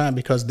course of time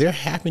because their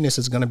happiness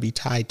is going to be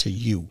tied to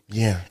you.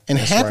 Yeah. And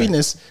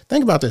happiness,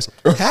 think about this.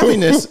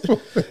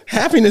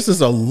 Happiness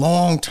is a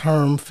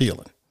long-term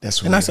feeling.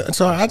 That's right.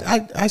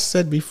 And I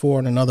said before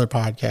in another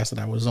podcast that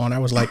I was on, I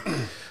was like,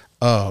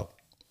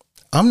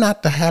 I'm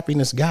not the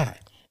happiness guy.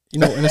 You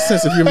know, in a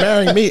sense, if you're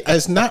marrying me,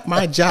 it's not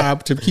my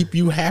job to keep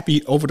you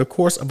happy over the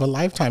course of a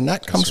lifetime.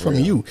 That comes from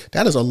you.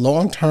 That is a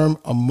long-term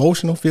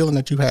emotional feeling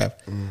that you have.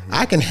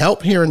 I can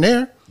help here and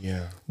there.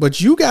 Yeah.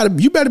 But you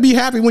better be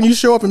happy when you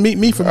show up and meet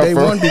me from day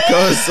one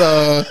because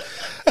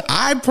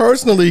I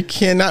personally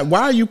cannot.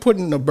 Why are you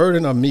putting the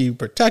burden on me,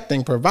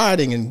 protecting,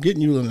 providing, and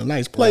getting you in a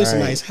nice place, a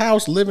nice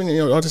house, living,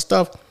 you know, all this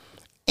stuff,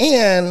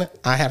 and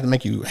I have to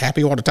make you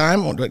happy all the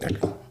time?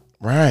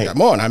 Right.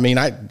 Come on. I mean,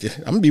 I'm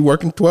gonna be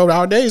working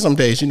 12-hour days some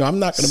days. You know, I'm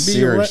not gonna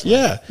be around.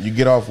 Yeah. You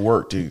get off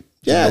work to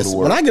yes. Go to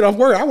work. When I get off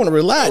work, I want to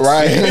relax.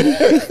 Right.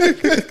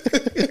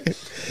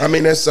 I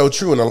mean, that's so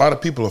true, and a lot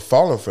of people are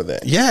falling for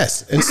that.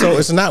 Yes, and so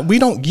it's not. We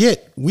don't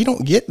get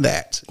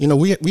that. You know,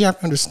 we have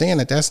to understand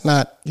that that's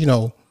not. You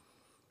know,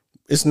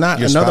 it's not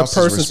your another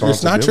person's.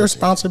 It's not your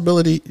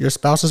responsibility. Your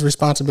spouse's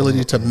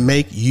responsibility to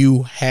make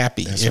you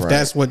happy.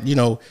 That's what you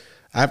know.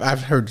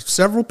 I've heard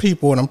several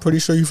people, and I'm pretty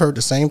sure you've heard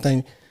the same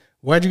thing.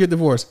 Why'd you get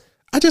divorced?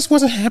 I just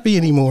wasn't happy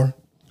anymore.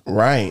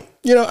 Right.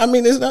 You know, I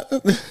mean, it's not.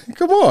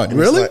 Come on,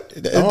 really?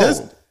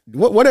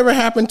 Whatever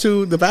happened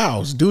to the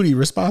vows, duty,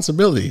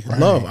 responsibility,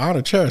 love,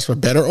 honor, cherish, for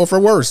better or for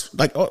worse?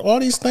 Like all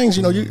these things,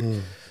 you know,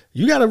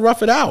 you got to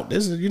rough it out.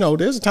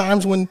 There's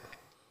times when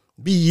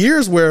be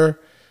years where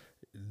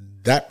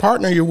that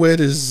partner you're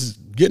with is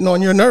getting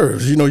on your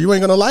nerves. You know, you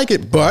ain't gonna like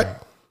it,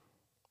 but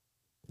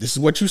this is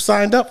what you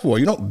signed up for.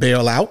 You don't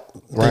bail out.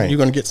 Right. You're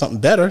gonna get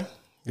something better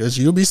because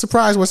you'll be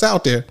surprised what's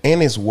out there,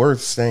 and it's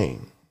worth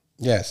staying.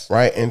 Yes.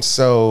 Right. And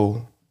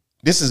so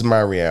this is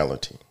my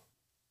reality.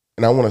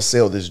 And I want to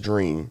sell this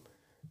dream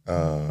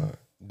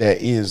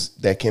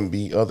that can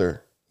be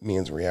other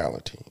men's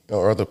reality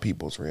or other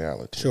people's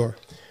reality. Sure.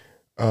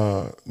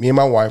 Me and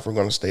my wife are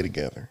going to stay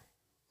together.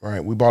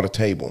 Right. We bought a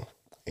table,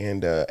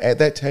 and at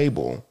that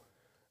table,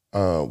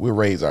 we'll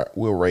raise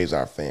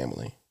our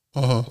family.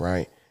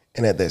 Right.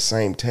 And at that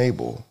same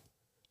table,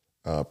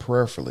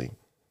 prayerfully,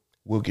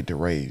 we'll get to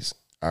raise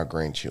our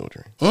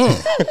grandchildren.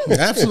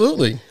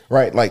 Absolutely.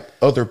 Right. Like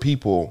other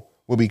people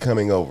will be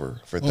coming over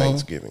for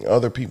Thanksgiving.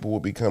 Other people will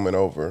be coming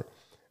over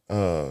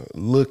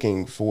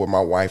looking for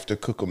my wife to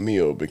cook a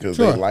meal because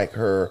they like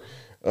her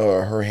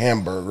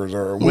hamburgers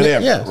or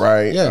whatever,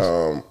 right?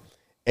 Yes.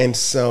 And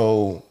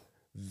so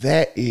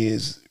that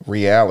is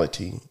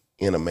reality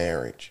in a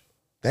marriage.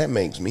 That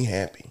makes me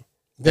happy.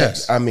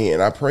 Yes. I mean,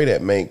 and I pray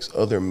that makes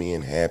other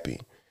men happy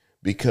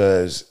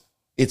because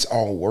it's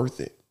all worth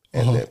it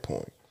at that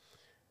point.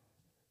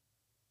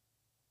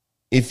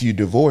 If you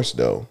divorce,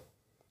 though,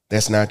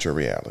 that's not your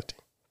reality.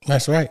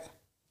 That's right.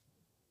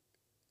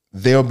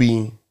 they'll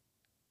be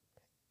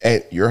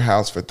at your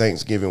house for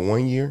Thanksgiving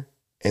one year,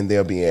 and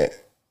they'll be at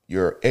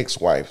your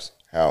ex-wife's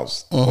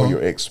house or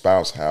your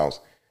ex-spouse's house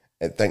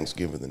at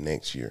Thanksgiving the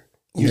next year.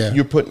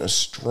 You're putting a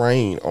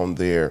strain on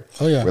their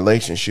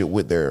relationship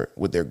with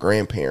their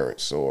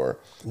grandparents or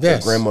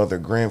their grandmother,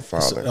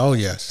 grandfather. Oh,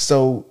 yes.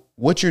 So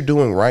what you're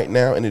doing right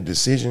now and the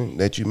decision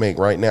that you make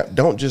right now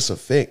don't just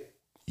affect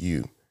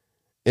you.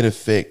 It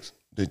affects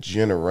the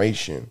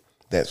generation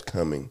that's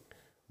coming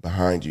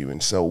behind you.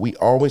 And so we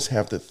always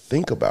have to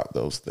think about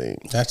those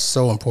things. That's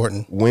so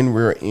important. When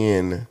we're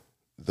in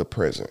the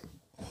present.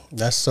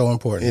 That's so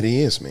important. It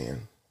is,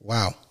 man.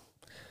 Wow.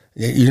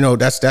 You know,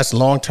 that's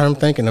long-term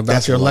thinking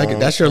about your legacy.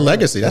 That's your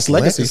legacy. That's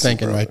legacy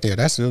thinking, brother. Right there.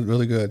 That's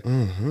really good.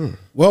 Mm-hmm.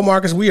 Well,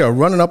 Marcus, we are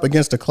running up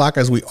against the clock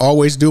as we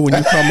always do when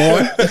you come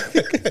on.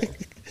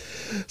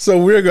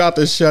 So we're about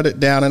to shut it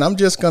down. And I'm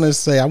just going to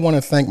say, I want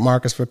to thank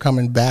Marcus for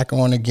coming back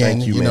on again.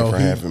 Thank you, man, for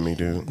having me,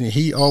 dude.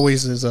 He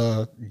always is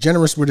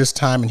generous with his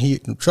time.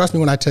 And trust me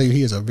when I tell you,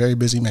 he is a very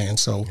busy man.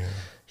 So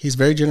he's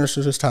very generous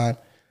with his time.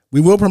 We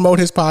will promote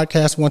his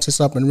podcast once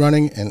it's up and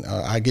running, and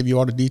I give you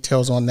all the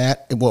details on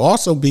that. It will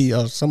also be,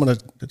 some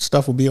of the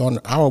stuff will be on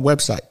our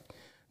website.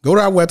 Go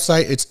to our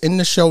website. It's in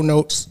the show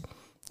notes.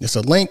 It's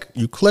a link.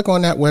 You click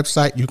on that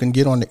website. You can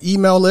get on the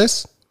email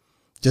list.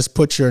 Just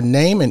put your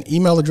name and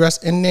email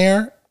address in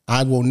there.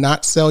 I will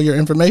not sell your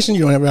information.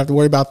 You don't ever have to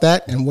worry about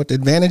that. And what the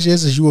advantage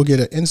is you will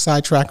get an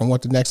inside track on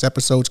what the next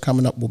episodes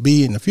coming up will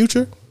be in the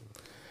future.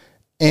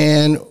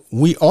 And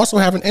we also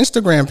have an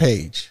Instagram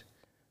page.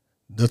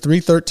 The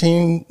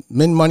 313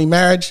 Men Money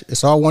Marriage.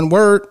 It's all one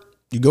word.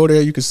 You go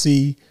there, you can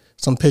see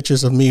some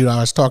pictures of me.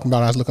 I was talking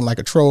about I was looking like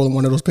a troll in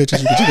one of those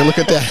pictures. You can take a look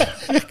at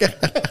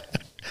that.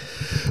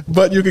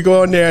 But you could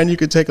go on there and you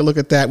could take a look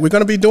at that. We're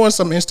going to be doing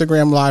some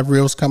Instagram live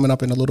reels coming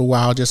up in a little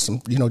while. Just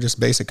some, just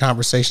basic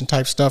conversation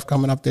type stuff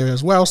coming up there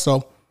as well.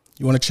 So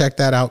you want to check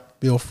that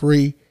out, feel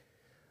free.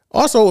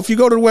 Also, if you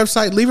go to the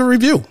website, leave a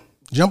review.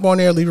 Jump on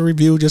there, leave a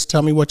review. Just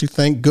tell me what you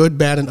think. Good,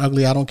 bad, and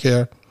ugly. I don't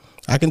care.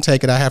 I can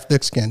take it. I have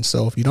thick skin.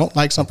 So if you don't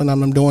like something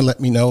I'm doing, let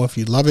me know. If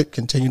you love it,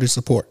 continue to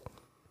support.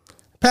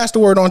 Pass the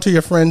word on to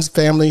your friends,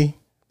 family,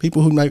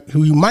 people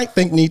who you might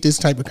think need this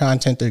type of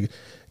content to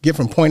get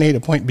from point A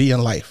to point B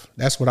in life.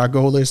 That's what our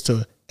goal is,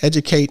 to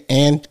educate,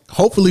 and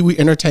hopefully we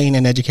entertain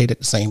and educate at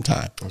the same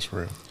time. That's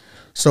real.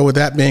 So with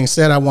that being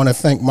said, I want to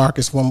thank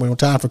Marcus one more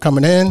time for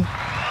coming in.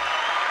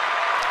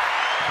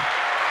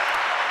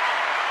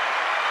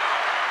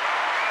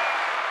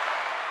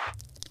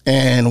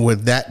 And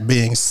with that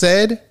being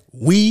said,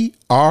 we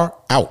are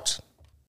out.